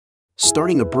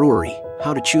Starting a brewery,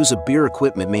 how to choose a beer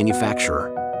equipment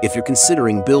manufacturer. If you're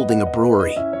considering building a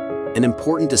brewery, an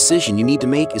important decision you need to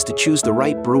make is to choose the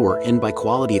right brewer and buy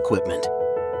quality equipment.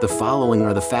 The following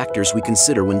are the factors we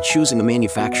consider when choosing a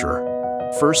manufacturer.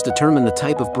 First, determine the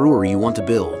type of brewery you want to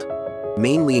build,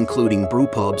 mainly including brew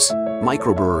pubs,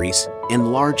 microbreweries,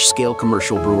 and large-scale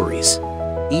commercial breweries.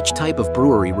 Each type of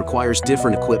brewery requires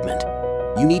different equipment.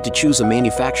 You need to choose a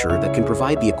manufacturer that can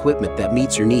provide the equipment that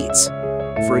meets your needs.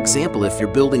 For example, if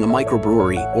you're building a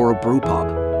microbrewery or a brew pub,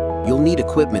 you'll need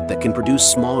equipment that can produce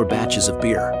smaller batches of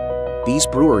beer. These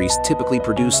breweries typically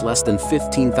produce less than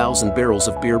 15,000 barrels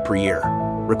of beer per year,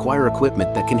 require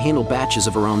equipment that can handle batches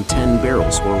of around 10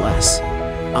 barrels or less.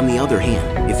 On the other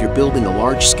hand, if you're building a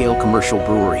large-scale commercial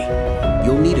brewery,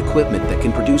 you'll need equipment that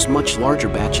can produce much larger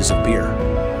batches of beer.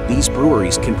 These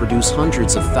breweries can produce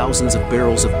hundreds of thousands of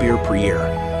barrels of beer per year,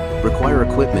 require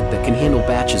equipment that can handle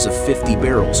batches of 50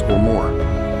 barrels or more.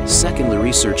 Secondly,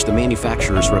 research the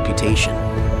manufacturer's reputation.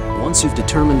 Once you've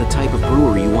determined the type of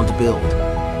brewery you want to build,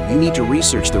 you need to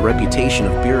research the reputation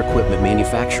of beer equipment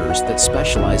manufacturers that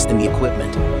specialize in the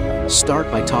equipment.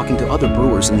 Start by talking to other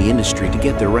brewers in the industry to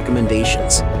get their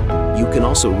recommendations. You can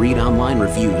also read online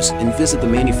reviews and visit the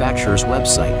manufacturer's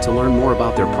website to learn more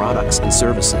about their products and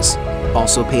services.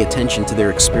 Also, pay attention to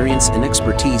their experience and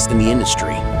expertise in the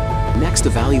industry. Next,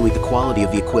 evaluate the quality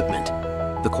of the equipment.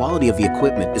 The quality of the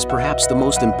equipment is perhaps the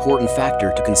most important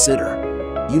factor to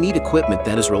consider. You need equipment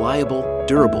that is reliable,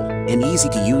 durable, and easy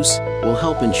to use, will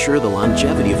help ensure the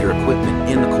longevity of your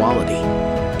equipment and the quality,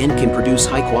 and can produce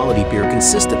high-quality beer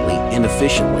consistently and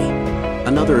efficiently.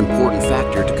 Another important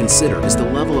factor to consider is the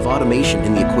level of automation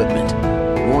in the equipment.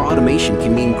 More automation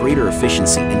can mean greater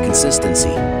efficiency and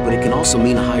consistency, but it can also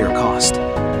mean a higher cost.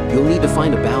 You'll need to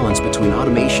find a balance between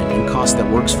automation and cost that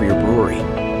works for your brewery.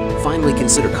 Finally,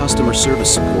 consider customer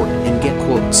service support and get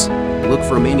quotes. Look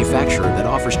for a manufacturer that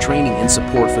offers training and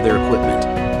support for their equipment,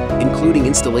 including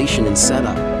installation and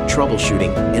setup,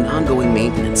 troubleshooting, and ongoing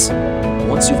maintenance.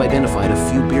 Once you've identified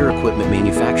a few beer equipment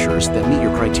manufacturers that meet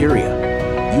your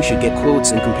criteria, you should get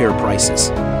quotes and compare prices.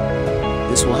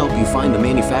 This will help you find the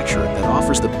manufacturer that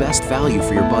offers the best value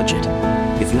for your budget.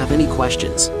 If you have any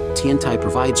questions, TNTI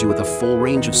provides you with a full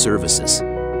range of services.